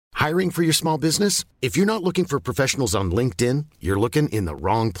Hiring for your small business? If you're not looking for professionals on LinkedIn, you're looking in the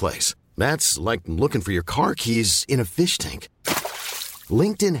wrong place. That's like looking for your car keys in a fish tank.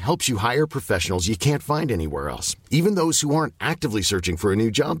 LinkedIn helps you hire professionals you can't find anywhere else, even those who aren't actively searching for a new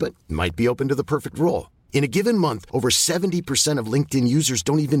job but might be open to the perfect role. In a given month, over 70% of LinkedIn users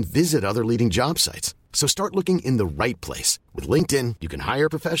don't even visit other leading job sites. So start looking in the right place. With LinkedIn, you can hire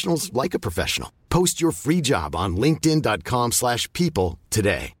professionals like a professional. Post your free job on linkedin.com/people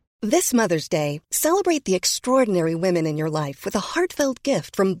today. This Mother's Day, celebrate the extraordinary women in your life with a heartfelt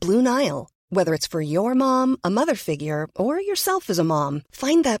gift from Blue Nile. Whether it's for your mom, a mother figure, or yourself as a mom,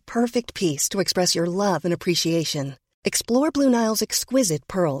 find that perfect piece to express your love and appreciation. Explore Blue Nile's exquisite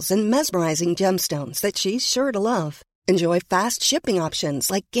pearls and mesmerizing gemstones that she's sure to love. Enjoy fast shipping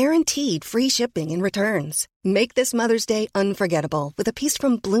options like guaranteed free shipping and returns. Make this Mother's Day unforgettable with a piece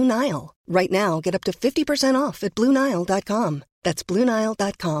from Blue Nile. Right now, get up to 50% off at BlueNile.com. That's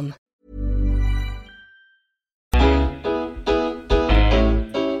BlueNile.com.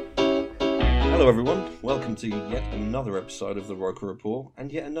 Hello everyone, welcome to yet another episode of the Roker Report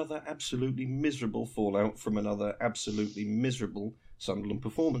and yet another absolutely miserable fallout from another absolutely miserable Sunderland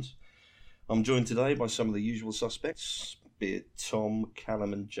performance. I'm joined today by some of the usual suspects, be it Tom,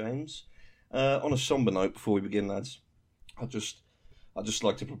 Callum and James. On a sombre note before we begin, lads, I'd just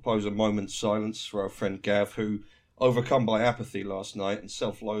like to propose a moment's silence for our friend Gav, who, overcome by apathy last night and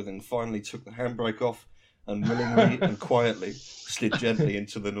self-loathing, finally took the handbrake off and willingly and quietly slid gently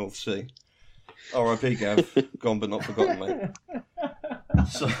into the North Sea. R.I.P. Gav, gone but not forgotten, mate.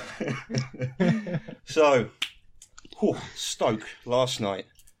 So, Stoke last night.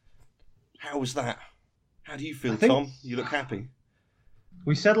 How was that? How do you feel, Tom? You look happy.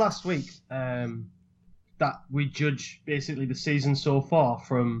 We said last week that we judge basically the season so far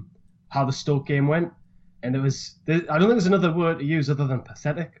from how the Stoke game went, and I don't think there's another word to use other than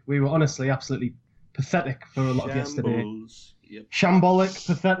pathetic. We were honestly absolutely pathetic for a lot of yesterday. Yep. Shambolic,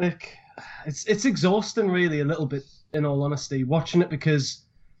 pathetic. It's exhausting, really, a little bit, in all honesty, watching it, because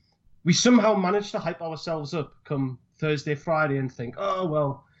we somehow managed to hype ourselves up come Thursday, Friday, and think, oh,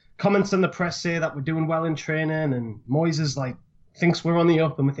 well, comments in the press say that we're doing well in training, and Moyes is thinks we're on the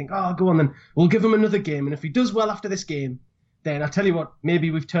up, and we think, oh, go on then, we'll give him another game, and if he does well after this game, then I tell you what,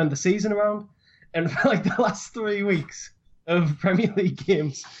 maybe we've turned the season around. And for the last 3 weeks of Premier League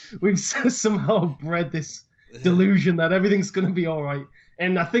games, we've somehow bred this delusion that everything's going to be all right.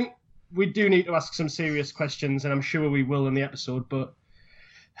 And I think we do need to ask some serious questions, and I'm sure we will in the episode, but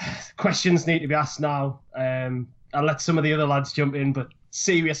questions need to be asked now. I'll let some of the other lads jump in, but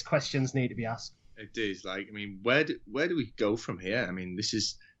serious questions need to be asked. It is. Where do we go from here? I mean, this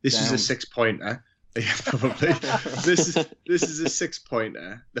is a 6-pointer. Yeah, probably. This is a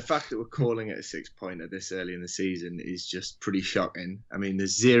 6-pointer. The fact that we're calling it a 6-pointer this early in the season is just pretty shocking. I mean,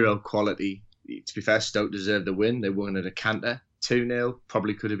 there's zero quality. To be fair, Stoke deserved the win. They won at a canter, 2-0.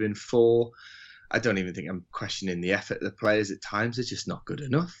 Probably could have been 4. I don't even think I'm questioning the effort of the players at times. It's just not good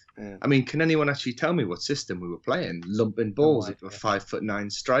enough. Yeah. I mean, can anyone actually tell me what system we were playing? Lumping balls at a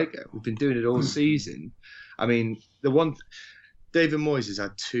 5'9" striker. We've been doing it all season. I mean, David Moyes has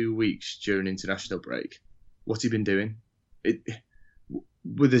had 2 weeks during international break. What's he been doing?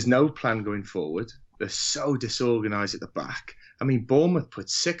 There's no plan going forward. They're so disorganised at the back. I mean, Bournemouth put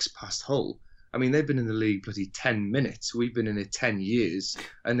 6 past Hull. I mean, they've been in the league bloody 10 minutes. We've been in it 10 years,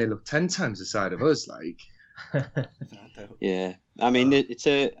 and they look 10 times the side of us. Yeah, I mean,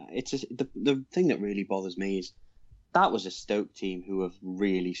 the thing that really bothers me is that was a Stoke team who have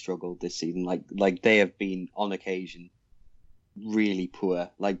really struggled this season. Like they have been on occasion really poor.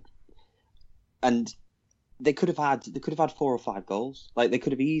 And they could have had 4 or 5 goals. They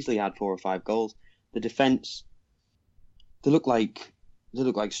could have easily had 4 or 5 goals. The defense, they look like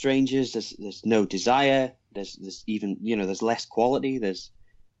strangers. There's no desire. There's even there's less quality. There's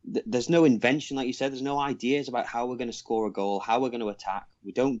no invention, like you said. There's no ideas about how we're going to score a goal, how we're going to attack.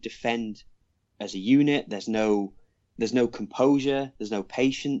 We don't defend as a unit. There's no composure. There's no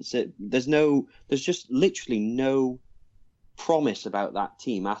patience. There's just literally no promise about that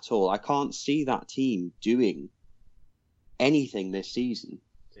team at all. I can't see that team doing anything this season.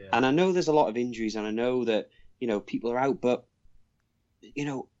 Yeah. And I know there's a lot of injuries, and I know that people are out, but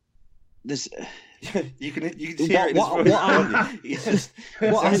there's you can hear it.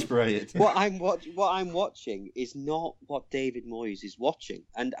 What I'm watching is not what David Moyes is watching,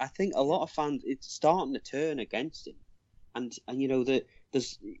 and I think a lot of fans, it's starting to turn against him. And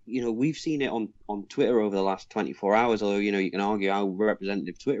there's we've seen it on Twitter over the last 24 hours. Although you can argue how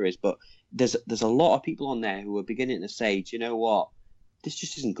representative Twitter is, but there's a lot of people on there who are beginning to say, do you know what, this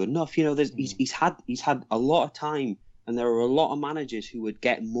just isn't good enough. He's had a lot of time And there are a lot of managers who would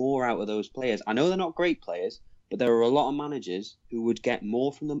get more out of those players. I know they're not great players, but there are a lot of managers who would get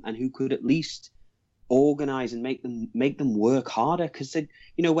more from them and who could at least organise and make them work harder. Because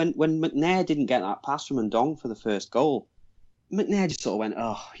when McNair didn't get that pass from Ndong for the first goal, McNair just sort of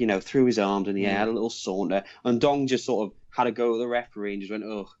went, threw his arms in the air, had a little saunter, and Ndong just sort of had a go at the referee and just went,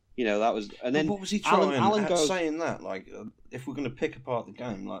 that was. And then what was he trying Alan at goes, saying that? Like, if we're going to pick apart the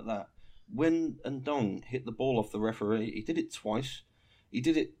game like that, when Ndong hit the ball off the referee, he did it twice. He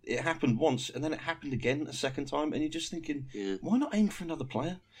did it. It happened once, and then it happened again a second time. And you're just thinking, why not aim for another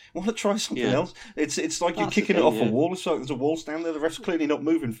player? Why not try something else? It's like you're kicking it off a wall. It's like there's a wall stand there. The ref's clearly not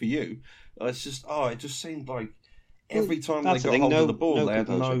moving for you. It's just it just seemed like every time they got hold of the ball, they had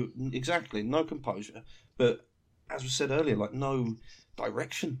no composure. But as we said earlier, like no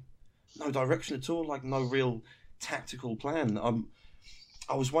direction at all. Like no real tactical plan.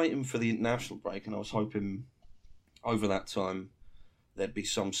 I was waiting for the international break, and I was hoping over that time there'd be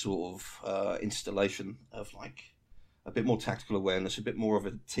some sort of installation of like a bit more tactical awareness, a bit more of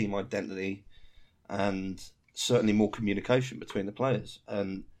a team identity, and certainly more communication between the players.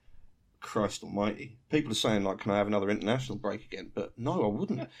 And Christ almighty, people are saying, like, can I have another international break again? But no, I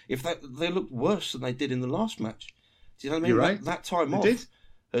wouldn't. If they looked worse than they did in the last match. Do you know what I mean? You're right. That time off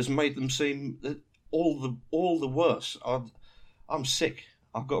has made them seem all the worse. I'm sick.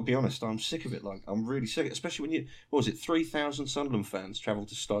 I've got to be honest, I'm sick of it. Like, I'm really sick, especially when 3,000 Sunderland fans travelled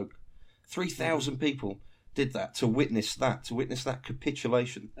to Stoke. 3,000 people did that to witness that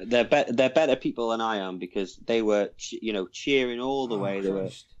capitulation. They're better people than I am, because they were, cheering all the way.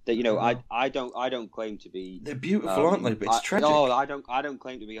 Christ. I don't claim to be. They're beautiful, aren't they? But it's tragic. No, I don't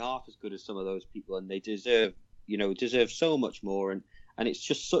claim to be half as good as some of those people, and they deserve so much more. And it's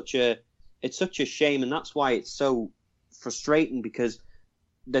just such a shame, and that's why it's so frustrating, because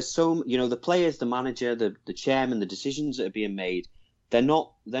there's so the players, the manager, the chairman, the decisions that are being made, they're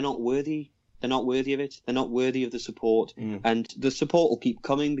not worthy. They're not worthy of it. They're not worthy of the support, and the support will keep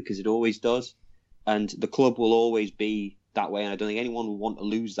coming because it always does, and the club will always be that way. And I don't think anyone will want to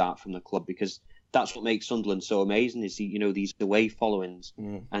lose that from the club, because that's what makes Sunderland so amazing, is these away followings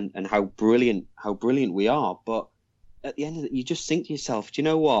and how brilliant we are. But at the end of it, you just think to yourself, do you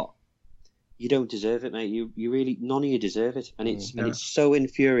know what? You don't deserve it, mate. You really, none of you deserve it. And it's so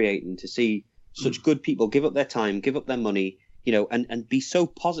infuriating to see such good people give up their time, give up their money, and be so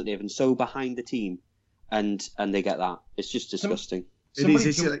positive and so behind the team, and they get that. It's just disgusting.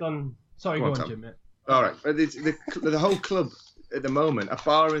 Sorry, go on, Jim. All right, the whole club at the moment,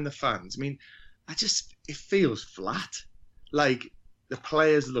 barring the fans. I mean, it feels flat. Like, the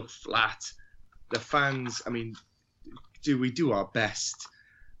players look flat. The fans, I mean, we do our best?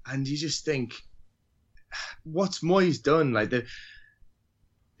 And you just think, what's Moyes done? Like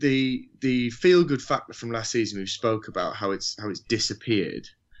the feel good factor from last season, we spoke about how it's disappeared.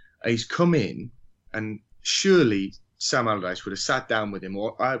 He's come in, and surely Sam Allardyce would have sat down with him,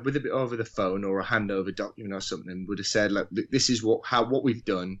 or with a bit over the phone or a handover document or something, would have said, "Look, this is what we've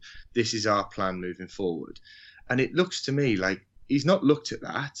done. This is our plan moving forward." And it looks to me like he's not looked at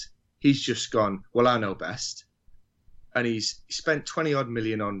that. He's just gone, "Well, I know best." And he's spent 20 odd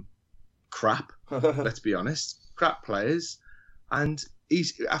million on crap, let's be honest, crap players. And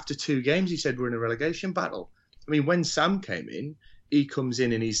after 2 games, he said we're in a relegation battle. I mean, when Sam came in, he comes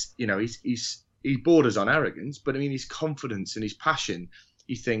in and he borders on arrogance, but I mean, his confidence and his passion,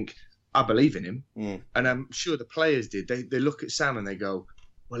 you think, I believe in him. And I'm sure the players did. They look at Sam and they go,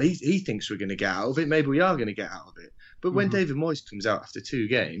 well, he thinks we're going to get out of it. Maybe we are going to get out of it. But when David Moyes comes out after 2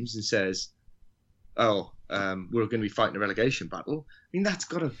 games and says, we're going to be fighting a relegation battle. I mean, that's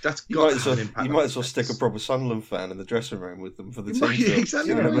got to have an impact. You might as well stick a proper Sunderland fan in the dressing room with them for the team. Exactly.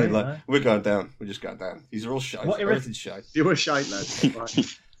 You know what I mean? Like, we're going down. We're just going down. These are all shite. Everything's shite. You were shite,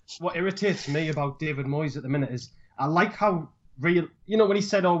 lads. What irritates me about David Moyes at the minute is I like how real. When he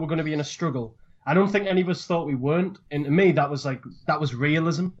said, "Oh, we're going to be in a struggle," I don't think any of us thought we weren't. And to me, that was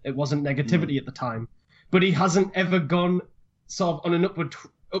realism. It wasn't negativity at the time. But he hasn't ever gone sort of on an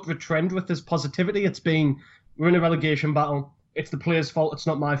upward trend with his positivity. It's been, we're in a relegation battle. It's the players' fault. It's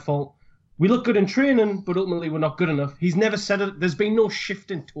not my fault. We look good in training, but ultimately we're not good enough. He's never said it. There's been no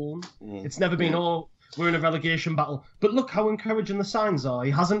shift in tone. It's never been, we're in a relegation battle. But look how encouraging the signs are.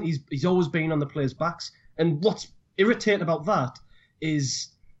 He hasn't. He's always been on the players' backs. And what's irritating about that is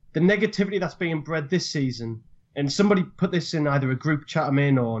the negativity that's being bred this season. And somebody put this in either a group chat I'm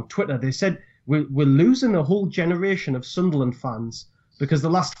in or on Twitter. They said, we're losing a whole generation of Sunderland fans because the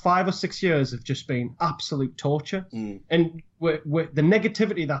last 5 or 6 years have just been absolute torture. And the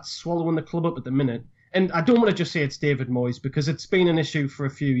negativity that's swallowing the club up at the minute. And I don't want to just say it's David Moyes, because it's been an issue for a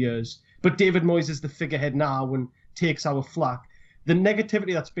few years. But David Moyes is the figurehead now, and takes our flack. The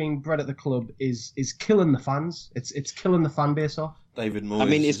negativity that's being bred at the club is killing the fans. It's killing the fan base off. David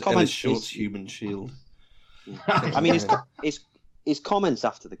Moyes, his comments, Short's human shield. I mean, his comments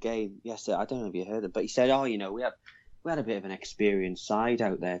after the game yesterday, I don't know if you heard it, but he said, "Oh, we had a bit of an experienced side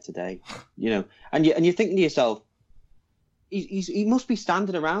out there today, and you're thinking to yourself, he must be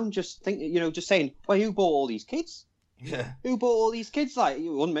standing around just thinking, just saying, well, who bought all these kids? Yeah, who bought all these kids? Like, it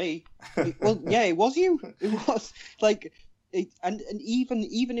wasn't me. Well, yeah, it was you. It was like, and even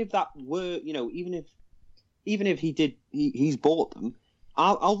if that were, even if he's bought them,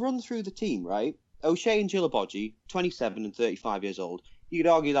 I'll run through the team, right? O'Shea and Djilobodji, 27 and 35 years old. You could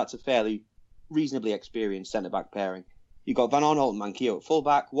argue that's a fairly reasonably experienced centre-back pairing. You've got Van Aanholt and Manquillo at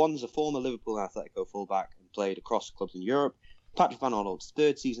full-back. One's a former Liverpool and Atletico full-back and played across clubs in Europe. Patrick Van Aanholt's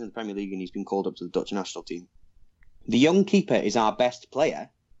third season in the Premier League, and he's been called up to the Dutch national team. The young keeper is our best player,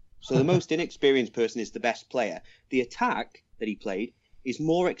 so the most inexperienced person is the best player. The attack that he played is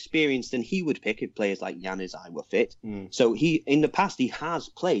more experienced than he would pick if players like Januzaj were fit. So in the past, he has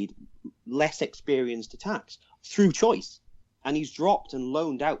played less experienced attacks through choice. And he's dropped and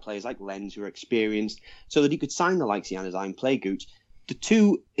loaned out players like Lens who are experienced so that he could sign the likes of Januzaj and play Gooch. The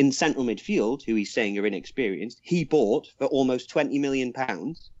two in central midfield, who he's saying are inexperienced, he bought for almost £20 million.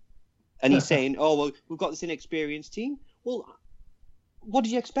 And he's saying, oh, well, we've got this inexperienced team. Well, what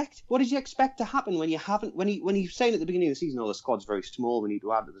did you expect? What did you expect to happen when you haven't? When he's saying at the beginning of the season, "Oh, the squad's very small. We need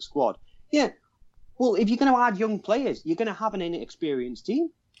to add to the squad." Yeah. Well, if you're going to add young players, you're going to have an inexperienced team.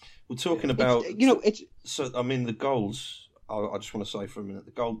 We're talking about, it's. So I mean, the goals. I just want to say for a minute,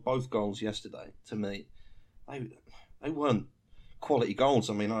 both goals yesterday to me, they weren't quality goals.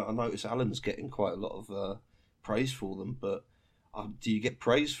 I mean, I noticed Alan's getting quite a lot of praise for them, but. Do you get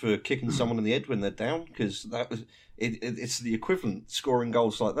praise for kicking someone in the head when they're down? Because it's the equivalent scoring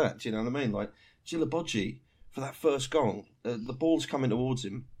goals like that. Do you know what I mean? Like Djilobodji for that first goal, the ball's coming towards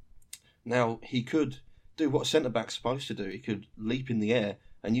him. Now he could do what a centre back's supposed to do. He could leap in the air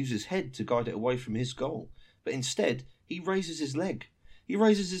and use his head to guide it away from his goal. But instead, he raises his leg.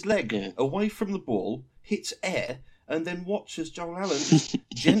 Away from the ball, hits air, and then watches Joel Allen just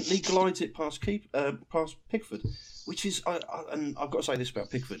gently glides it past Pickford. Which is, and I've got to say this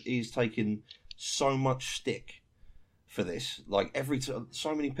about Pickford, he's taken so much stick for this. Like,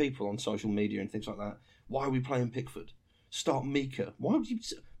 so many people on social media and things like that, why are we playing Pickford? Start Mika.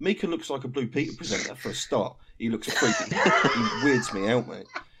 Mika looks like a Blue Peter presenter for a start. He looks freaky. He weirds me out, mate.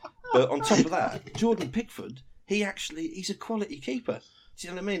 But on top of that, Jordan Pickford, he's a quality keeper. Do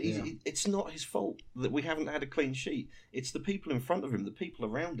you know what I mean? It's not his fault that we haven't had a clean sheet. It's the people in front of him, the people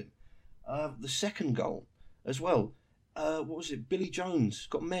around him. The second goal as well. What was it? Billy Jones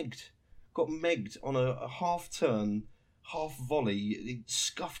got megged on a half-turn, half-volley,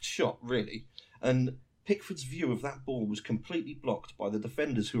 scuffed shot, really. And Pickford's view of that ball was completely blocked by the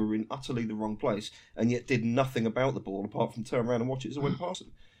defenders who were in utterly the wrong place and yet did nothing about the ball apart from turn around and watch it as it went past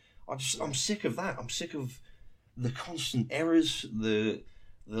them. I'm sick of that. I'm sick of the constant errors, the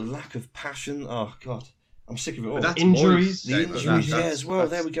lack of passion. Oh, God. I'm sick of it all. The injuries as well.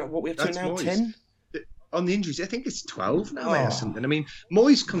 There we go. What we have to now, 10? On the injuries, I think it's 12 now or something. I mean,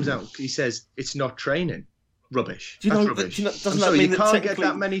 Moyes comes out, he says it's not training. Rubbish. Rubbish. Doesn't that mean that get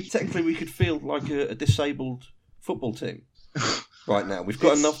that many? Technically, we could field like a disabled football team right now. We've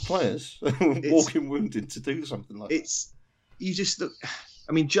got enough players walking wounded to do something like that. You just look.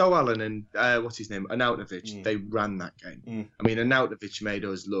 I mean, Joe Allen and what's his name, Arnautovic, they ran that game. I mean, Arnautovic made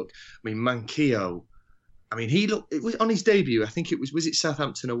us look. I mean, Manquillo. I mean, he looked. It was on his debut. I think it was it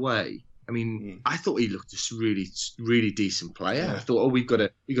Southampton away. I mean, I thought he looked a really, really decent player. Yeah. I thought, we've got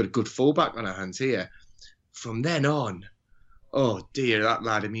a good fullback on our hands here. From then on, oh dear, that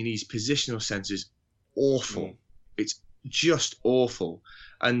lad. I mean, his positional sense is awful. It's just awful.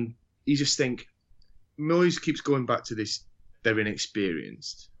 And you just think, Moyes keeps going back to this, they're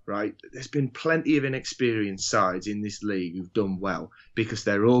inexperienced, right? There's been plenty of inexperienced sides in this league who've done well because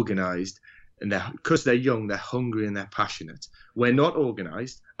they're organised. And because they're young, they're hungry and they're passionate. We're not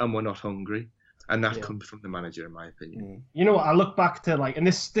organised and we're not hungry. And that comes from the manager, in my opinion. You know what? I look back to, and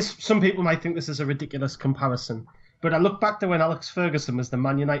this some people might think this is a ridiculous comparison, but I look back to when Alex Ferguson was the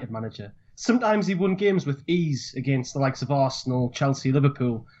Man United manager. Sometimes he won games with ease against the likes of Arsenal, Chelsea,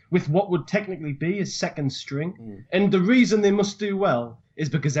 Liverpool, with what would technically be his second string. And the reason they must do well is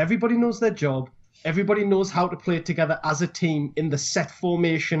because everybody knows their job. Everybody knows how to play together as a team in the set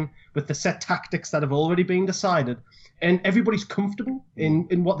formation with the set tactics that have already been decided. And everybody's comfortable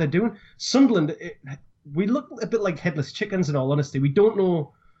in what they're doing. Sunderland, we look a bit like headless chickens, in all honesty. We don't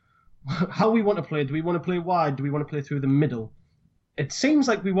know how we want to play. Do we want to play wide? Do we want to play through the middle? it seems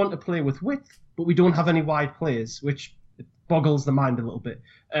like we want to play with width, but we don't have any wide players, which boggles the mind a little bit.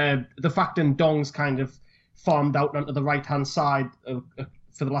 The fact Ndong's kind of farmed out onto the right-hand side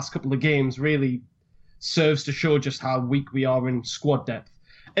for the last couple of games really serves to show just how weak we are in squad depth.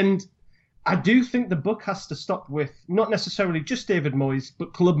 And I do think the book has to stop with not necessarily just David Moyes,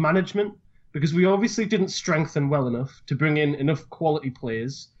 but club management, because we obviously didn't strengthen well enough to bring in enough quality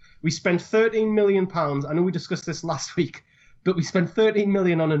players. We spent £13 million. I know we discussed this last week, but we spent £13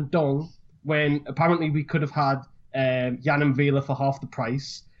 million on Ndong when apparently we could have had Jan Vila for half the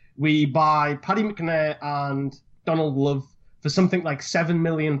price. We buy Paddy McNair and Donald Love for something like £7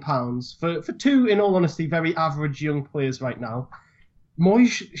 million for two, in all honesty, very average young players right now.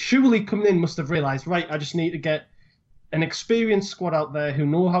 Moyes surely coming in must have realised, right, I just need to get an experienced squad out there who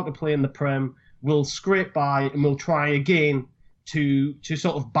know how to play in the Prem, will scrape by and will try again to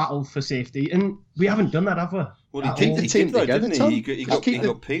sort of battle for safety. And we haven't done that, have we? Well, he did, didn't he? He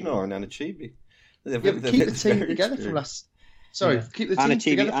got Pinar and Anichebe. Keep the team together from last... Sorry, keep the team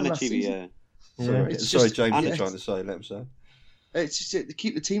together from last season. Sorry, James was trying to say, let him say. It's just to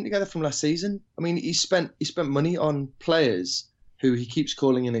keep the team together from last season. I mean, he spent money on players who he keeps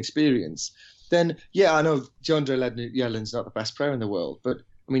calling inexperienced. Then, yeah, I know Jandre Yedlin's not the best player in the world, but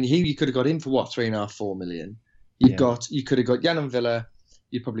I mean, you could have got him for what, 3.5-4 million. You could have got Jan Villa.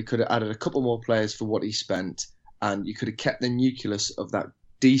 You probably could have added a couple more players for what he spent, and you could have kept the nucleus of that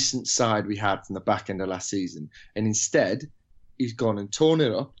decent side we had from the back end of last season. And instead, he's gone and torn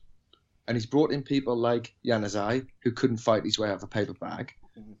it up, and he's brought in people like Januzaj, who couldn't fight his way out of a paper bag,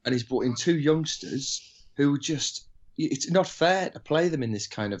 and he's brought in two youngsters who just... It's not fair to play them in this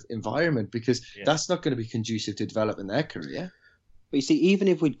kind of environment because that's not going to be conducive to developing their career. But you see, even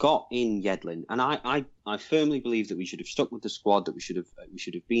if we'd got in Yedlin, and I firmly believe that we should have stuck with the squad, that we should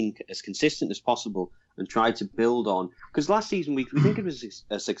have been as consistent as possible and tried to build on. Because last season we think it was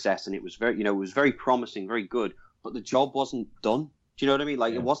a success and it was very promising, very good, but the job wasn't done. Do you know what I mean?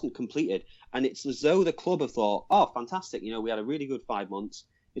 Like it wasn't completed, and it's as though the club have thought, oh, fantastic, we had a really good 5 months.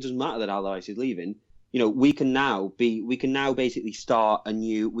 It doesn't matter that Allardyce is leaving. We can now basically start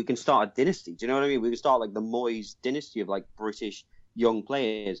we can start a dynasty. Do you know what I mean? We can start like the Moyes dynasty of like British young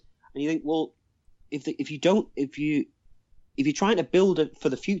players. And you think, well, if you're trying to build it for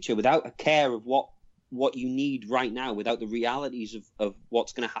the future without a care of what you need right now, without the realities of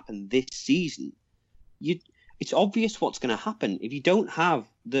what's going to happen this season, it's obvious what's going to happen. If you don't have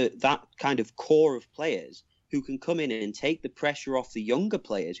that kind of core of players who can come in and take the pressure off the younger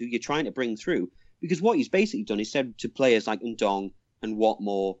players who you're trying to bring through. Because what he's basically done is said to players like Ndong and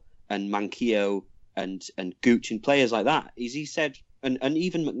Watmore and Manquillo and Gooch and players like that, is he said, and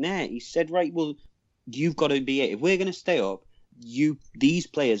even McNair, he said, right, well, you've got to be it. If we're going to stay up, these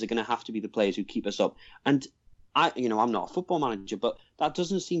players are going to have to be the players who keep us up. And I'm not a football manager, but that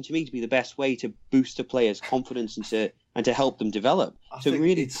doesn't seem to me to be the best way to boost a player's confidence and to help them develop. To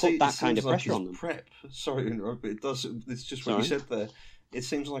really put that kind of pressure on them. Sorry to interrupt, but it does. It's just what you said there. It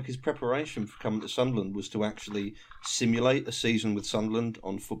seems like his preparation for coming to Sunderland was to actually simulate a season with Sunderland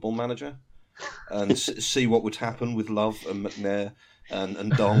on Football Manager and see what would happen with Love and McNair and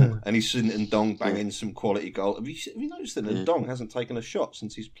Ndong. And he's seen Ndong bang in some quality goal. Have you noticed that Ndong hasn't taken a shot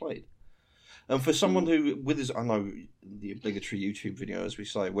since he's played? And for someone who, I know the obligatory YouTube video, as we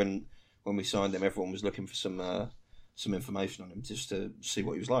say, when we signed him, everyone was looking for some information on him just to see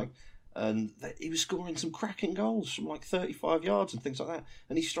what he was like. And he was scoring some cracking goals from like 35 yards and things like that.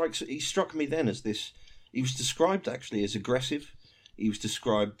 And he struck me then as this. He was described actually as aggressive. He was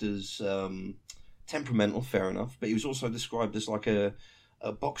described as temperamental, fair enough. But he was also described as like a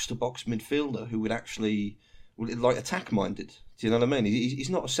box-to-box midfielder who would actually like attack-minded. Do you know what I mean? He's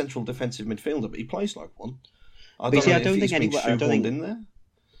not a central defensive midfielder, but he plays like one. I don't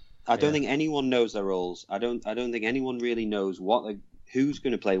think anyone knows their roles. I don't think anyone really knows who's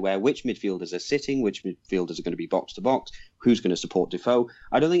going to play where, which midfielders are sitting, which midfielders are going to be box to box, who's going to support Defoe.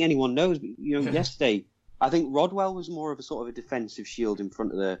 I don't think anyone knows. But, yesterday, I think Rodwell was more of a sort of a defensive shield in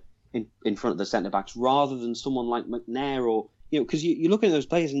front of the centre backs rather than someone like McNair or because you look at those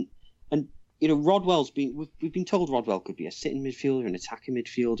players and Rodwell's we've been told Rodwell could be a sitting midfielder, an attacking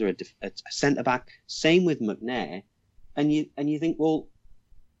midfielder, a centre back. Same with McNair, and you think, well,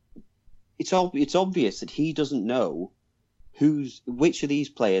 it's obvious that he doesn't know which of these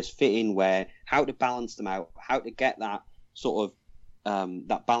players fit in where, how to balance them out, how to get that sort of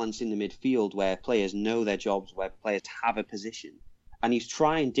that balance in the midfield where players know their jobs, where players have a position, and he's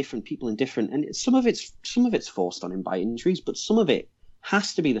trying different people in different. And some of it's forced on him by injuries, but some of it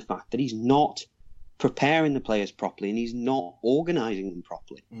has to be the fact that he's not preparing the players properly and he's not organising them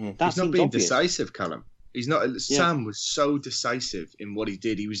properly. He's not being decisive, Callum. He's not. Sam was so decisive in what he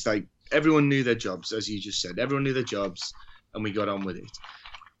did. He was like, everyone knew their jobs, as you just said. Everyone knew their jobs, and we got on with it.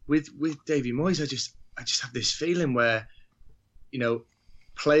 With Davy Moyes, I just have this feeling where,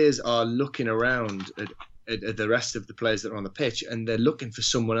 players are looking around at the rest of the players that are on the pitch, and they're looking for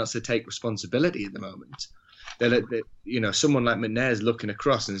someone else to take responsibility at the moment. They're someone like McNair's looking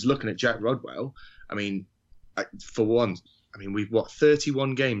across and is looking at Jack Rodwell. I mean, for one, we've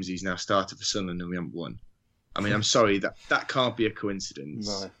 31 games he's now started for Sunderland and we haven't won. I mean, I'm sorry, that can't be a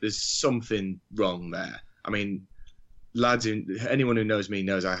coincidence. No. There's something wrong there. I mean, lads, anyone who knows me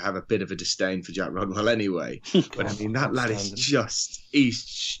knows I have a bit of a disdain for Jack Rodwell anyway. But I mean, that lad is just...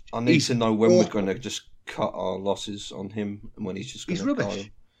 I need to know when we're going to just cut our losses on him and when he's just going to go.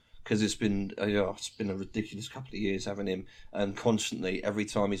 Because it's been a ridiculous couple of years having him, and constantly, every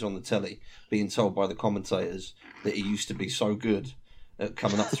time he's on the telly, being told by the commentators that he used to be so good at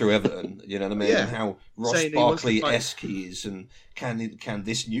coming up through Everton, you know what I mean? Yeah. And how Ross Barkley-esque he is, and can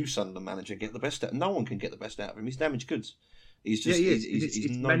this new Sunderland manager get the best out of him? No one can get the best out of him. He's damaged goods. He's just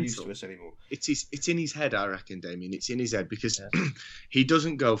he's no use to us anymore. It's in his head, I reckon, Damien. It's in his head because he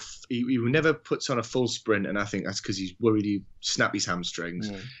doesn't go. He never puts on a full sprint, and I think that's because he's worried he snap his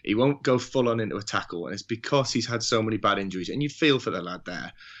hamstrings. Mm. He won't go full on into a tackle, and it's because he's had so many bad injuries. And you feel for the lad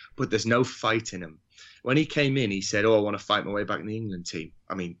there, but there's no fight in him. When he came in, he said, "Oh, I want to fight my way back in the England team."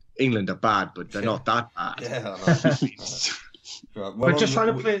 I mean, England are bad, but they're not that bad. Yeah, right. Well, but just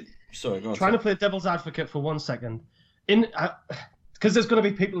trying to play devil's advocate for 1 second. Because there's going to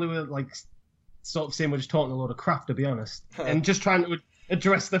be people who are like sort of saying we're just talking a load of crap, to be honest, and just trying to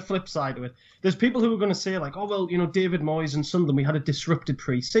address the flip side of it. There's people who are going to say like, oh well, David Moyes and Sunderland, we had a disrupted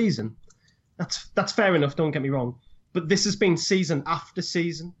pre-season. That's fair enough. Don't get me wrong, but this has been season after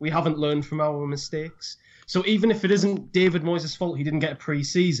season. We haven't learned from our mistakes. So even if it isn't David Moyes' fault, he didn't get a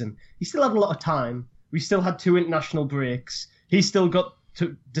pre-season. He still had a lot of time. We still had 2 international breaks. He still got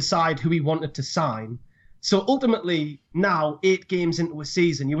to decide who he wanted to sign. So ultimately, now, 8 games into a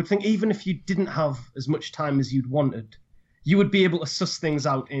season, you would think even if you didn't have as much time as you'd wanted, you would be able to suss things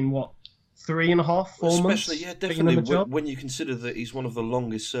out in, 3.5, 4 months? Especially, yeah, definitely, when you consider that he's one of the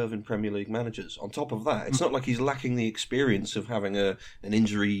longest-serving Premier League managers. On top of that, it's not like he's lacking the experience of having an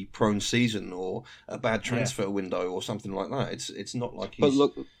injury-prone season or a bad transfer window or something like that. It's not like he's... But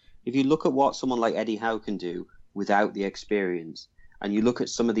look, if you look at what someone like Eddie Howe can do without the experience... And you look at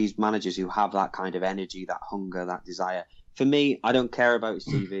some of these managers who have that kind of energy, that hunger, that desire. For me, I don't care about his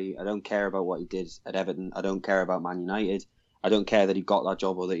CV. I don't care about what he did at Everton. I don't care about Man United. I don't care that he got that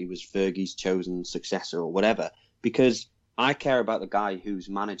job or that he was Fergie's chosen successor or whatever. Because I care about the guy who's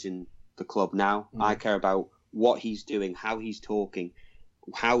managing the club now. I care about what he's doing, how he's talking,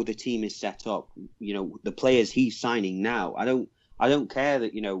 how the team is set up. The players he's signing now. I don't care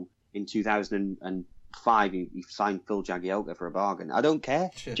that in 2005 he signed Phil Jagielka for a bargain. I don't care.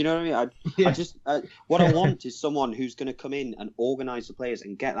 Do you know what I mean? I just what I want is someone who's going to come in and organise the players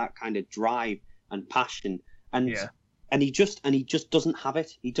and get that kind of drive and passion. And he just doesn't have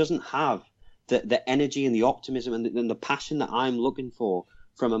it. He doesn't have the energy and the optimism and the passion that I'm looking for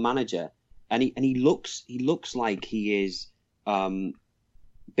from a manager. And he looks like he is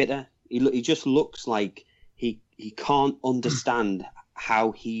bitter. He just looks like he can't understand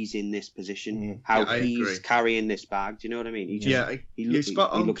how he's in this position, how he's carrying this bag. Do you know what I mean? You're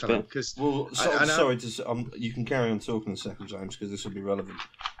spot on, because... Sorry, you can carry on talking in a second, James, because this will be relevant.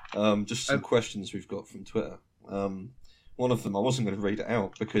 Just some questions we've got from Twitter. One of them, I wasn't going to read it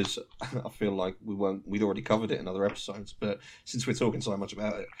out because I feel like we'd already covered it in other episodes, but since we're talking so much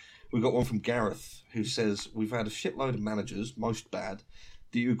about it, we've got one from Gareth, who says, we've had a shitload of managers, most bad.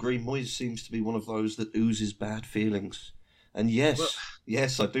 Do you agree Moyes seems to be one of those that oozes bad feelings? And yes,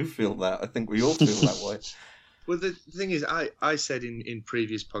 I do feel that. I think we all feel that way. Well, the thing is, I said in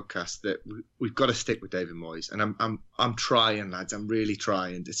previous podcasts that we've got to stick with David Moyes, and I'm trying, lads. I'm really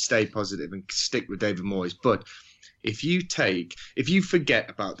trying to stay positive and stick with David Moyes. But if you forget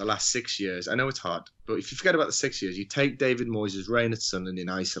about the last 6 years, I know it's hard, but if you forget about the 6 years, you take David Moyes' reign at Sunderland in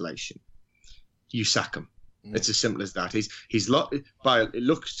isolation, you sack him. It's as simple as that. He's lost. It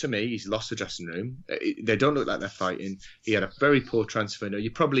looks to me he's lost the dressing room. They don't look like they're fighting. He had a very poor transfer. No,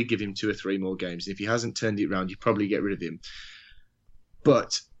 you probably give him 2 or 3 more games. If he hasn't turned it around, you probably get rid of him.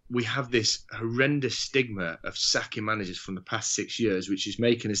 But we have this horrendous stigma of sacking managers from the past 6 years, which is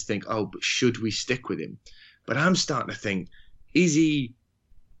making us think, oh, but should we stick with him? But I'm starting to think, is he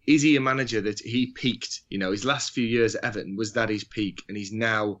a manager that he peaked? His last few years at Everton, was that his peak? And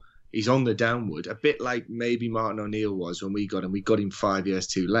he's on the downward, a bit like maybe Martin O'Neill was when we got him. We got him 5 years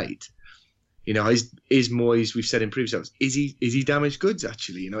too late. You know, is Moyes, we've said in previous episodes, is he damaged goods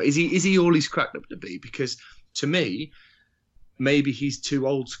actually? You know, is he all he's cracked up to be? Because to me, maybe he's too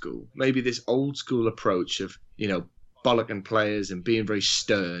old school. Maybe this old school approach of, you know, bollocking players and being very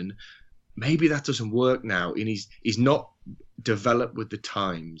stern, maybe that doesn't work now. And he's not developed with the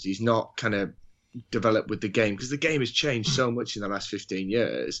times. He's not kind of developed with the game, because the game has changed so much in the last 15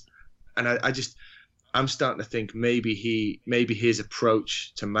 years. And I'm starting to think maybe his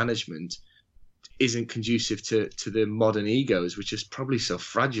approach to management isn't conducive to the modern egos, which is probably so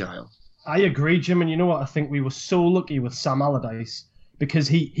fragile. I agree, Jim. And you know what? I think we were so lucky with Sam Allardyce, because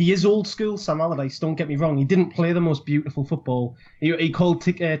he is old school, Sam Allardyce, don't get me wrong. He didn't play the most beautiful football. He called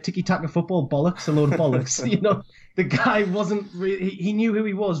tiki-taka football bollocks, a load of bollocks. You know, the guy wasn't really... He knew who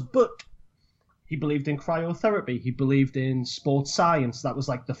he was, but he believed in cryotherapy. He believed in sports science. That was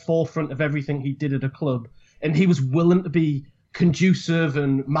like the forefront of everything he did at a club. And he was willing to be conducive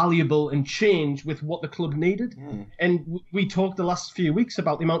and malleable and change with what the club needed. And we talked the last few weeks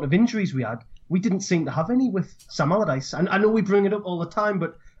about the amount of injuries we had. We didn't seem to have any with Sam Allardyce. And I know we bring it up all the time,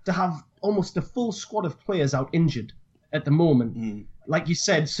 but to have almost a full squad of players out injured at the moment, like you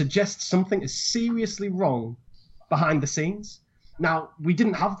said, suggests something is seriously wrong behind the scenes. Now, we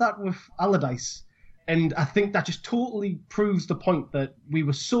didn't have that with Allardyce. And I think that just totally proves the point that we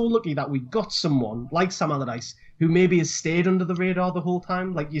were so lucky that we got someone like Sam Allardyce who maybe has stayed under the radar the whole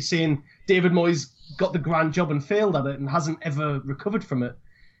time. Like you're saying, David Moyes got the grand job and failed at it and hasn't ever recovered from it.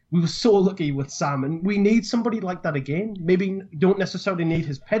 We were so lucky with Sam, and we need somebody like that again. Maybe you don't necessarily need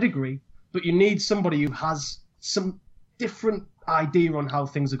his pedigree, but you need somebody who has some different idea on how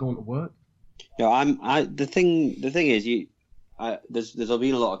things are going to work. Yeah, the thing is, there's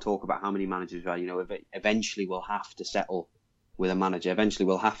been a lot of talk about how many managers are. You know, eventually we'll have to settle with a manager. Eventually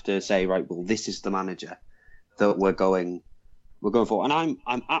we'll have to say, right, well, this is the manager that we're going for. And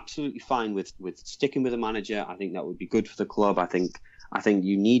I'm absolutely fine with sticking with a manager. I think that would be good for the club. I think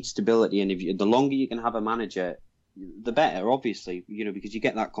you need stability, and the longer you can have a manager, the better, obviously, you know, because you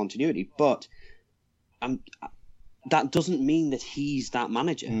get that continuity. But that doesn't mean that he's that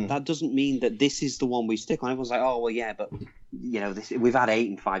manager. That doesn't mean that this is the one we stick on. Everyone's like, oh, well, yeah, but, you know, we've had 8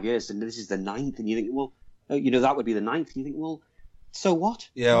 in 5 years, and this is the 9th. And you think, well, you know, that would be the 9th. And you think, well, so what?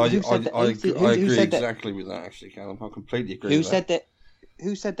 Yeah, I agree exactly with that, actually, Callum. I completely agree with that.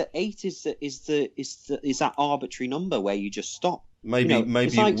 Who said that 8 is that arbitrary number where you just stop? Maybe you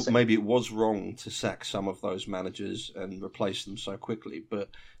know, maybe it was wrong to sack some of those managers and replace them so quickly, but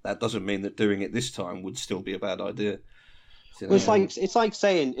that doesn't mean that doing it this time would still be a bad idea. You know? Well, it's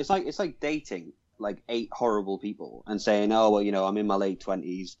like dating like 8 horrible people and saying, oh well, you know, I'm in my late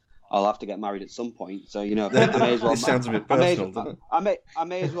 20s. I'll have to get married at some point, so you know, I may as well. This sounds a bit personal, doesn't it? I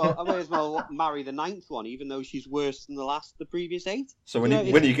may as well marry the 9th one, even though she's worse than the previous 8. So when are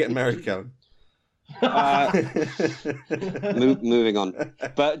you getting married, Callum? Moving on,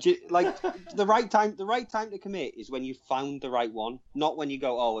 but like the right time to commit is when you found the right one, not when you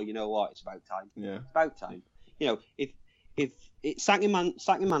go, oh well, you know what, it's about time. Yeah, it's about time. You know, if sacking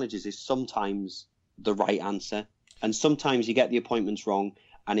managers is sometimes the right answer, and sometimes you get the appointments wrong,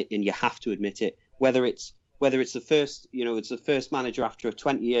 and you have to admit it. Whether it's the first, you know, it's the first manager after a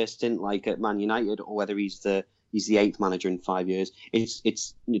 20-year stint like at Man United, or whether he's the 8th manager in 5 years.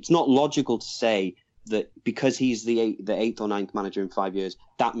 It's not logical to say that because he's the 8th or 9th manager in 5 years,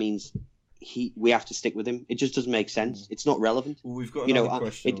 that means we have to stick with him. It just doesn't make sense. It's not relevant. Well, we've got another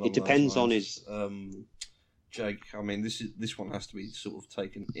question. It depends on his. Jake, I mean, this one has to be sort of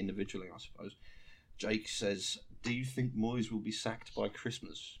taken individually, I suppose. Jake says, "Do you think Moyes will be sacked by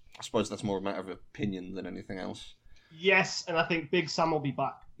Christmas?" I suppose that's more a matter of opinion than anything else. Yes, and I think Big Sam will be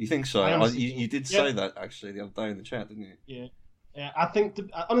back. You think so? You did say that actually the other day in the chat, didn't you? Yeah.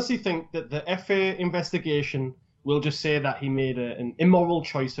 I honestly think that the FA investigation will just say that he made an immoral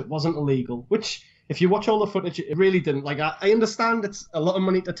choice. It wasn't illegal, which, if you watch all the footage, it really didn't. Like, I understand it's a lot of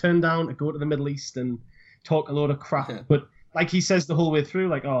money to turn down to go to the Middle East and talk a load of crap, but like he says the whole way through,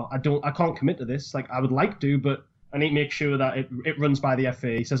 like, oh, I can't commit to this. Like, I would like to, but I need to make sure that it runs by the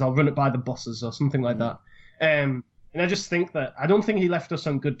FA. He says, I'll run it by the bosses or something like that. And I just think that I don't think he left us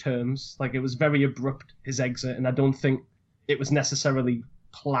on good terms. Like, it was very abrupt, his exit, and I don't think it was necessarily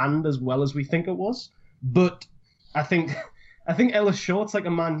planned as well as we think it was. But I think Ellis Short's like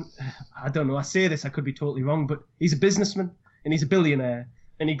a man, I don't know, I say this, I could be totally wrong, but he's a businessman and he's a billionaire,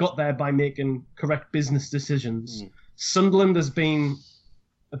 and he got there by making correct business decisions. Sunderland has been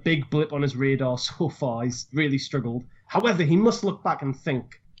a big blip on his radar so far. He's really struggled. However, he must look back and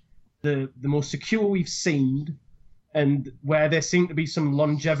think the most secure we've seen, and where there seemed to be some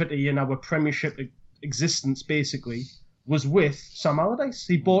longevity in our Premiership existence, basically, was with Sam Allardyce.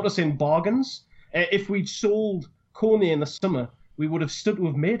 He bought us in bargains. If we'd sold Kone in the summer, we would have stood to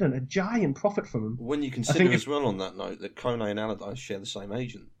have made a giant profit from him. When you consider as well on that note that Kone and Allardyce share the same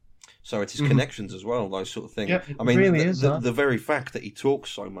agent. So it's his connections as well, those sort of things. Yeah, I mean, really the very fact that he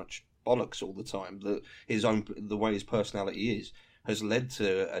talks so much bollocks all the time, that the way his personality is, has led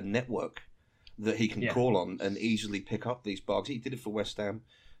to a network that he can call on and easily pick up these bugs. He did it for West Ham.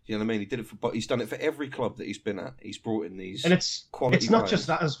 You know what I mean? He did it but he's done it for every club that he's been at. He's brought in these quality it's not players. just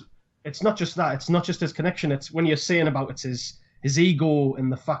that. It's not just that. It's not just his connection. It's when you're saying about it's his ego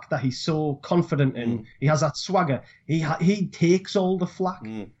and the fact that he's so confident and he has that swagger. He takes all the flack.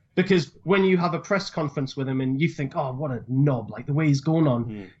 Because when you have a press conference with him and you think, oh, what a knob, like the way he's going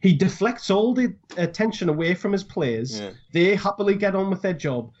on, he deflects all the attention away from his players. Yeah. They happily get on with their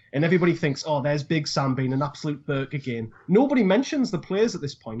job. And everybody thinks, oh, there's Big Sam being an absolute Burke again. Nobody mentions the players at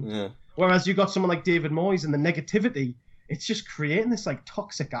this point. Yeah. Whereas you got someone like David Moyes and the negativity, it's just creating this like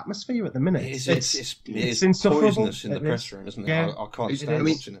toxic atmosphere at the minute. It's insufferable. Poisonous in the press room, isn't it? Yeah. I can't stand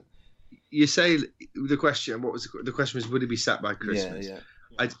watching it. You say the question, the question was, would he be sacked by Christmas? Yeah.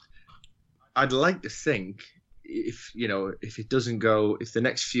 I'd like to think if it doesn't go, if the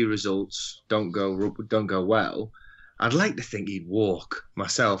next few results don't go well, I'd like to think he'd walk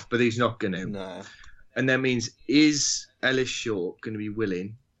myself, but he's not going to. No. And that means, is Ellis Short going to be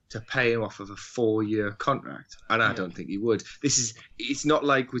willing to pay him off of a 4-year contract? And I don't think he would. It's not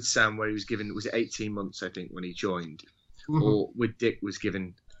like with Sam where he was given, was it 18 months, I think, when he joined, or with Dick was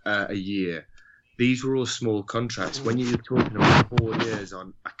given a year. These were all small contracts. When you're talking about 4 years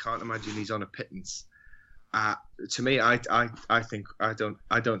on, I can't imagine he's on a pittance. To me, I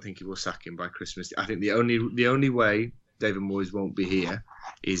don't think he will sack him by Christmas. I think the only way David Moyes won't be here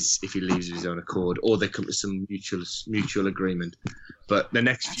is if he leaves of his own accord, or they come to some mutual agreement. But the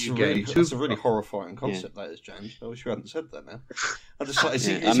next few games, that's a really horrifying concept. That is, James. I wish you hadn't said that. Now, I just like, is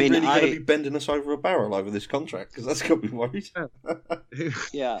he really going to be bending us over a barrel over this contract? Because that's got me worried.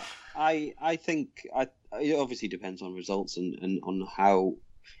 Yeah, I think it obviously depends on results and on how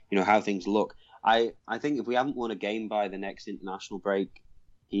things look. I think if we haven't won a game by the next international break,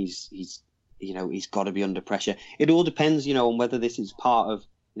 he's got to be under pressure. It all depends, on whether this is part of,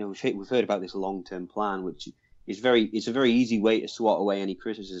 we've heard about this long-term plan, which is it's a very easy way to swat away any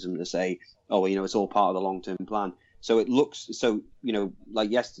criticism to say, oh, well, it's all part of the long-term plan. So it looks, like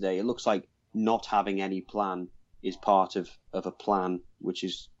yesterday, it looks like not having any plan is part of a plan, which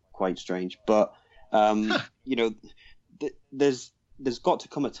is quite strange. But, there's got to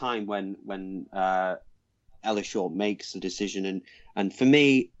come a time when Ellis Short makes a decision, and for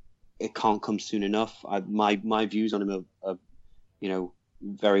me, it can't come soon enough. My views on him are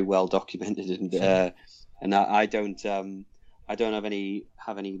very well documented, and I don't have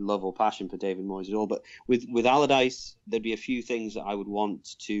any love or passion for David Moyes at all. But with Allardyce, there'd be a few things that I would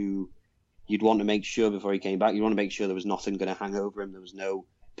you'd want to make sure before he came back. You'd want to make sure there was nothing going to hang over him. There was no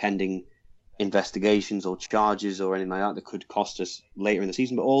pending investigations or charges or anything like that could cost us later in the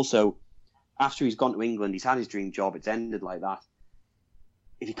season. But also, after he's gone to England, he's had his dream job. It's ended like that.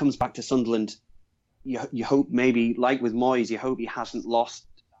 If he comes back to Sunderland, you hope maybe, like with Moyes, you hope he hasn't lost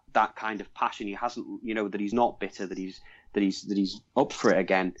that kind of passion. He hasn't, that he's not bitter, that he's up for it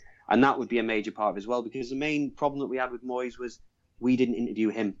again. And that would be a major part of it as well, because the main problem that we had with Moyes was we didn't interview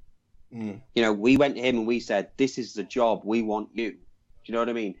him. We went to him and we said, this is the job, we want you. Do you know what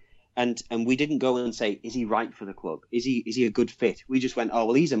I mean? And we didn't go and say, is he right for the club? Is he a good fit? We just went, oh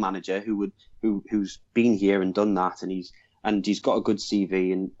well, he's a manager who's been here and done that, and he's got a good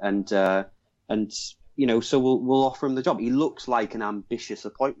CV, and so we'll offer him the job. He looks like an ambitious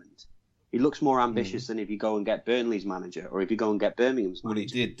appointment. He looks more ambitious than if you go and get Burnley's manager or if you go and get Birmingham's manager.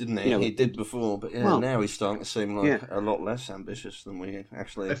 Well, he did, didn't he? He did before, but now he's starting to seem like a lot less ambitious than we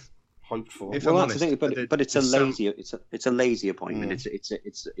actually hoped for. Well, that's the thing, but it's a lazy appointment. It's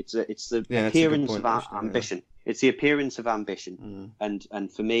the appearance of ambition. Yeah. It's the appearance of ambition,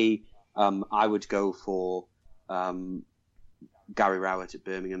 and for me, I would go for Gary Rowett at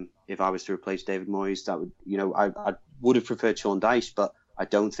Birmingham if I was to replace David Moyes. That would, I would have preferred Sean Dyche, but I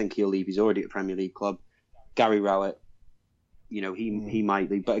don't think he'll leave. He's already at a Premier League club. Gary Rowett, he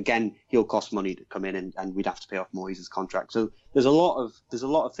might leave, but again, he'll cost money to come in, and we'd have to pay off Moyes' contract. So there's a lot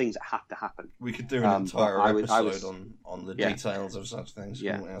of things that have to happen. We could do an entire episode on the details of such things.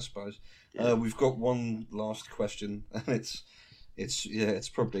 I suppose. Yeah. We've got one last question, and it's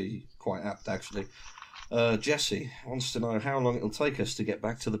probably quite apt actually. Jesse wants to know how long it'll take us to get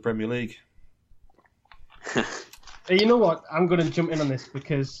back to the Premier League. You know what? I'm going to jump in on this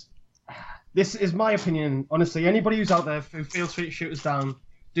because this is my opinion. Honestly, anybody who's out there who feels free to shoot us down,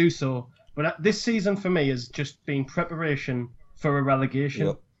 do so. But this season for me has just been preparation for a relegation.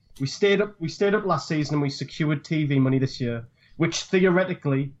 Yep. We stayed up last season and we secured TV money this year, which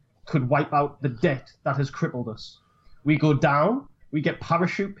theoretically could wipe out the debt that has crippled us. We go down, we get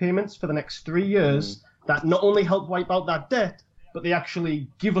parachute payments for the next 3 years that not only help wipe out that debt, but they actually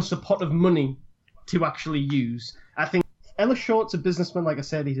give us a pot of money to actually use. I think Ellis Short's a businessman, like I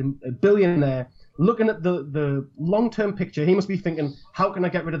said, he's a billionaire. Looking at the long-term picture, he must be thinking, how can I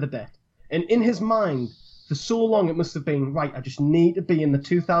get rid of the debt? And in his mind, for so long, it must have been, right, I just need to be in the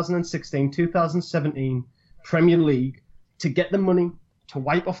 2016-2017 Premier League to get the money, to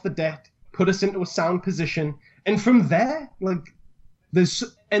wipe off the debt, put us into a sound position. And from there, like, there's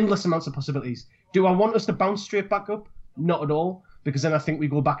endless amounts of possibilities. Do I want us to bounce straight back up? Not at all, because then I think we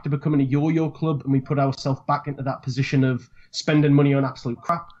go back to becoming a yo-yo club and we put ourselves back into that position of spending money on absolute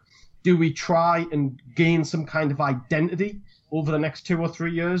crap. Do we try and gain some kind of identity over the next 2 or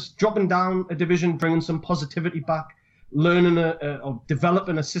 3 years, dropping down a division, bringing some positivity back, learning or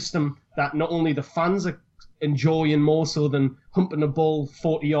developing a system that not only the fans are enjoying more so than humping a ball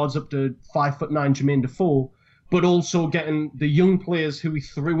 40 yards up to 5'9" Jermaine Defoe, but also getting the young players who we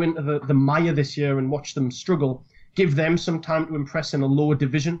threw into the mire this year and watched them struggle, give them some time to impress in a lower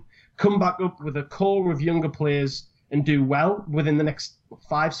division, come back up with a core of younger players and do well within the next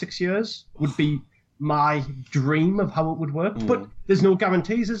 5-6 years would be my dream of how it would work. But there's no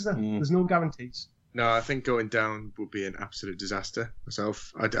guarantees, is there? There's no guarantees. No, I think going down would be an absolute disaster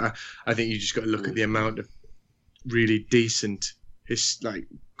myself. I think you just got to look at the amount of really decent,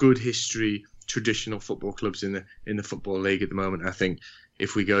 good history, traditional football clubs in the Football League at the moment. I think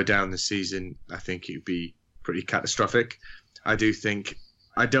if we go down the season, I think it would be pretty catastrophic. I do think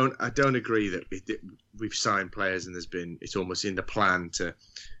I don't agree that we've signed players and it's almost in the plan to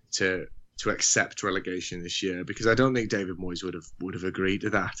accept relegation this year, because I don't think David Moyes would have agreed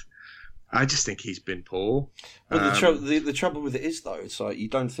to that. I just think he's been poor. But the trouble with it is, though, it's like you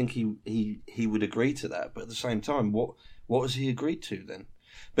don't think he would agree to that, but at the same time, what has he agreed to then?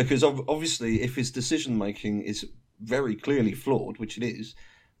 Because obviously, if his decision making is very clearly flawed, which it is,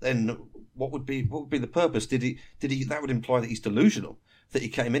 then what would be the purpose? Did he? That would imply that he's delusional. That he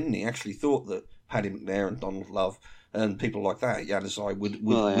came in and he actually thought that Paddy McNair and Donald Love and people like that, Januzaj,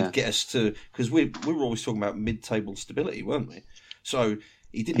 would get us to, because we were always talking about mid-table stability, weren't we? So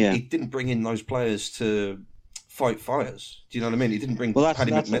he didn't bring in those players to fight fires. Do you know what I mean? He didn't bring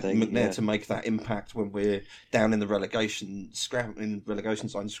Paddy McNair to make that impact when we're down in the relegation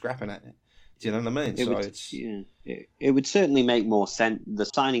zone scrapping at it. Do you know what I mean? It would certainly make more sense. The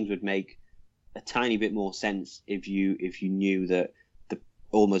signings would make a tiny bit more sense if you knew that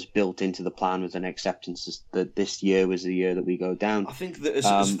almost built into the plan was an acceptance that this year was the year that we go down. I think that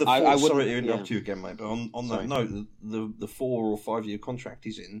sorry to interrupt you again, mate, but on that note, the 4 or 5 year contract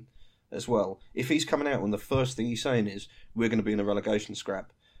he's in as well, if he's coming out and the first thing he's saying is we're going to be in a relegation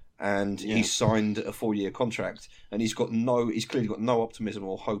scrap, and he's signed a 4-year contract, and he's clearly got no optimism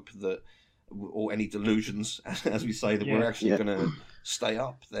or hope that, or any delusions, as we say, that we're actually going to stay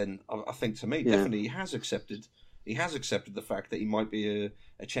up, then I think, to me, definitely he has accepted the fact that he might be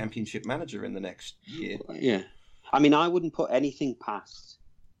a championship manager in the next year. Yeah. I mean, I wouldn't put anything past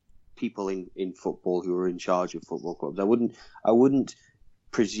people in football who are in charge of football clubs. I wouldn't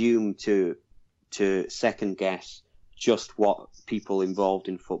presume to second guess just what people involved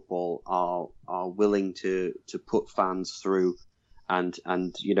in football are willing to put fans through, and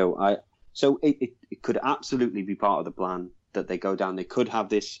so it could absolutely be part of the plan that they go down. They could have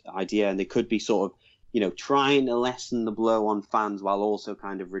this idea, and they could be sort of trying to lessen the blow on fans while also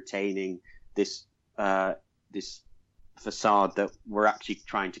kind of retaining this facade that we're actually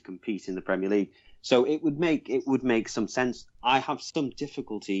trying to compete in the Premier League. So it would make some sense. I have some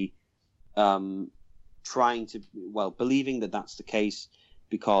difficulty believing that that's the case,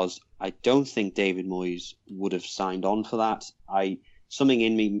 because I don't think David Moyes would have signed on for that. Something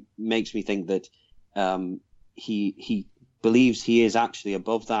in me makes me think that he believes he is actually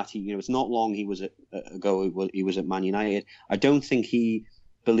above that. It's not long he was at Man United. I don't think he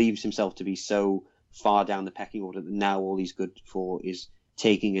believes himself to be so far down the pecking order that now all he's good for is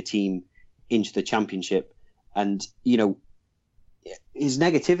taking a team into the Championship. And his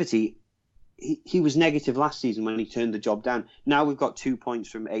negativity, he was negative last season when he turned the job down. Now we've got 2 points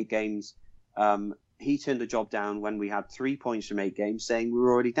from 8 games. He turned the job down when we had 3 points from 8 games, saying we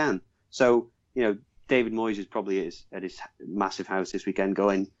were already down. So David Moyes is probably at his massive house this weekend,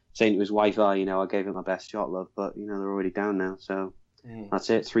 saying to his wife, I gave it my best shot, love, but they're already down now, so that's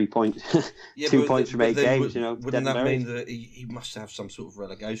it. 3 points, 2 points from 8 games. Wouldn't that mean that he must have some sort of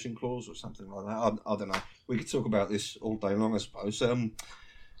relegation clause or something like that? I don't know. We could talk about this all day long, I suppose.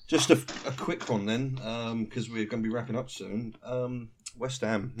 Just a quick one then, because we're going to be wrapping up soon. West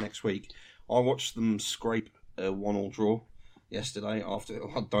Ham next week. I watched them scrape a 1-1 draw yesterday. After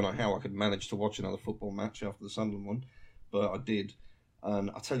I don't know how I could manage to watch another football match after the Sunderland one, but I did. And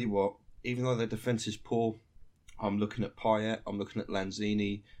I tell you what, even though their defence is poor, I'm looking at Payet, I'm looking at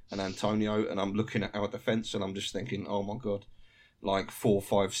Lanzini and Antonio, and I'm looking at our defence, and I'm just thinking, oh my God, like 4,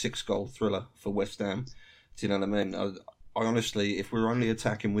 5, 6 goal thriller for West Ham. Do you know what I mean? I honestly, if we're only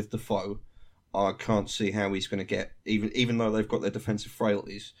attacking with Defoe, I can't see how he's going to get, even though they've got their defensive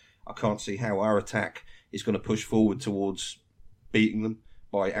frailties, I can't see how our attack is going to push forward towards beating them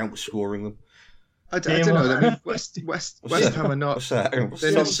by outscoring them. I don't know. I mean, West Ham are not. What's that?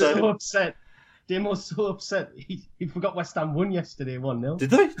 They're not so upset. Damo's so upset. He forgot West Ham won yesterday 1-0.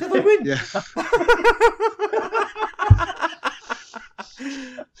 Did they? Did they win? Yeah.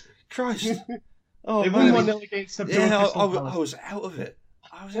 Christ. Oh, they man. won 1-0 against St. Yeah, I was out of it.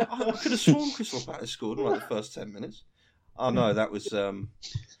 I could have sworn Crystal Palace scored in like the first 10 minutes. Oh no, that was that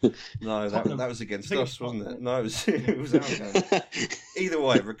was against us, wasn't it? No, it was our game. Either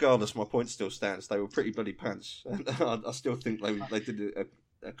way, regardless, my point still stands. They were pretty bloody pants, and I still think they did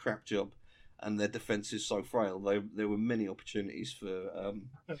a crap job, and their defence is so frail. There were many opportunities for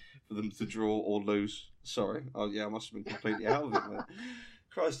them to draw or lose. Sorry, I must have been completely out of it. Man.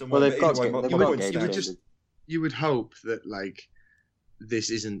 Christ, well, they've got you would hope that like this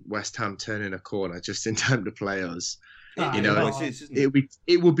isn't West Ham turning a corner just in time to play us.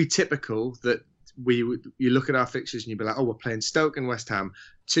 It would be typical that you look at our fixtures and you'd be like, oh, we're playing Stoke and West Ham,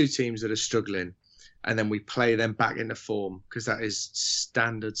 two teams that are struggling, and then we play them back into form because that is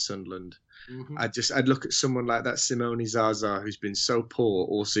standard Sunderland. Mm-hmm. I'd look at someone like that Simone Zaza who's been so poor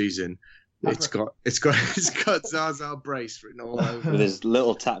all season. It's got Zaza brace written all over with his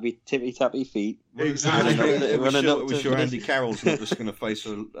little tippy tappy feet. Exactly. We're sure Andy Carroll's not just going to face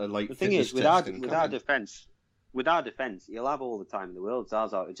a late. The thing is, with our defence, you'll have all the time in the world.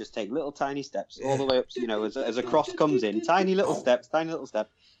 Zaza would just take little tiny steps all the way up. As a cross comes in, tiny little step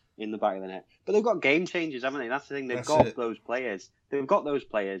in the back of the net. But they've got game changers, haven't they? That's the thing. They've got those players.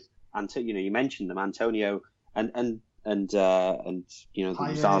 And you mentioned them, Antonio and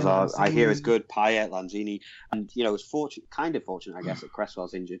Payet, Zaza, Lanzini. I hear is good. Payet, Lanzini, and it's fortunate, I guess, that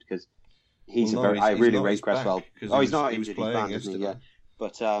Cresswell's injured because I really rate Cresswell. He's not injured. He's banned, isn't he? Yeah,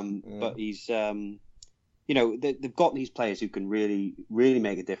 but he's they've got these players who can really, really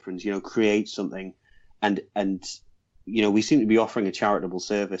make a difference. Create something, and we seem to be offering a charitable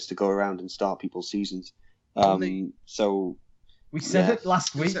service to go around and start people's seasons. So. We said it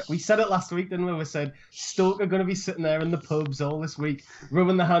last week. We said it last week, didn't we? We said Stoke are going to be sitting there in the pubs all this week,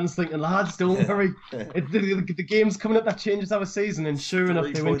 rubbing their hands, thinking, lads, don't worry. The game's coming up that changes our season, and sure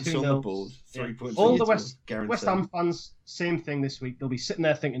enough, they win 2-0. 3 points. All the West Ham fans, same thing this week. They'll be sitting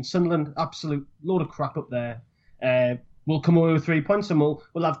there thinking, Sunderland, absolute load of crap up there. We'll come away with 3 points, and we'll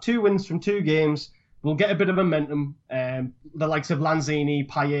have 2 wins from 2 games. We'll get a bit of momentum. The likes of Lanzini,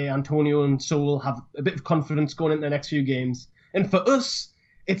 Payet, Antonio, and so we'll have a bit of confidence going into the next few games. And for us,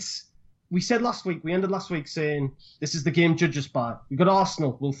 we ended last week saying this is the game judge us by. We've got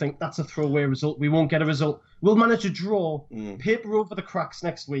Arsenal. We'll think that's a throwaway result. We won't get a result. We'll manage a draw, paper over the cracks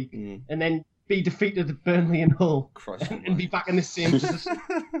next week, and then be defeated at Burnley and Hull and be back in the same position.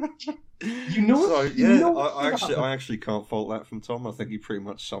 I actually can't fault that from Tom. I think he pretty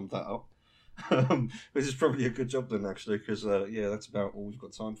much summed that up. Which is probably a good job then, actually, because that's about all we've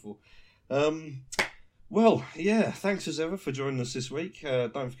got time for. Well, yeah, thanks as ever for joining us this week.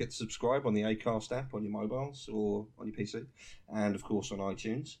 Don't forget to subscribe on the Acast app on your mobiles or on your PC, and of course on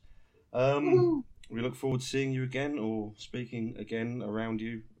iTunes. We look forward to seeing you again or speaking again around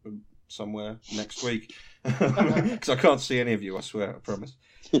you somewhere next week, because I can't see any of you, I swear, I promise.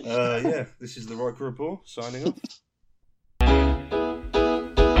 This is the Riker Report, signing off.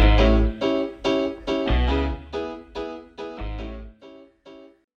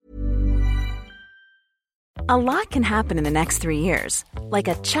 A lot can happen in the next 3 years. Like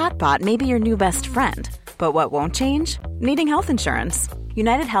a chatbot may be your new best friend. But what won't change? Needing health insurance.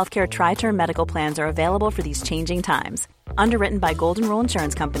 United Healthcare Tri-Term Medical Plans are available for these changing times. Underwritten by Golden Rule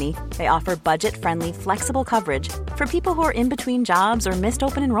Insurance Company, they offer budget-friendly, flexible coverage for people who are in between jobs or missed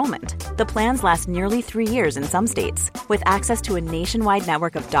open enrollment. The plans last nearly 3 years in some states, with access to a nationwide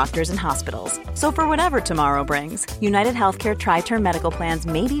network of doctors and hospitals. So for whatever tomorrow brings, United Healthcare Tri-Term Medical Plans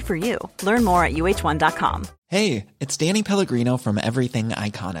may be for you. Learn more at UH1.com. Hey, it's Danny Pellegrino from Everything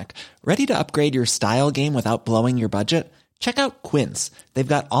Iconic. Ready to upgrade your style game without blowing your budget? Check out Quince. They've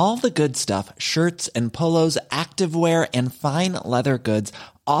got all the good stuff, shirts and polos, activewear, and fine leather goods,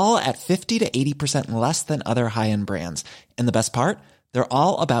 all at 50 to 80% less than other high-end brands. And the best part? They're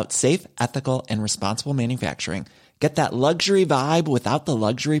all about safe, ethical, and responsible manufacturing. Get that luxury vibe without the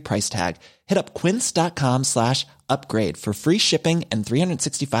luxury price tag. Hit up quince.com/upgrade for free shipping and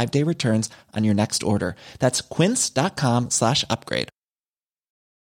 365-day returns on your next order. That's quince.com/upgrade.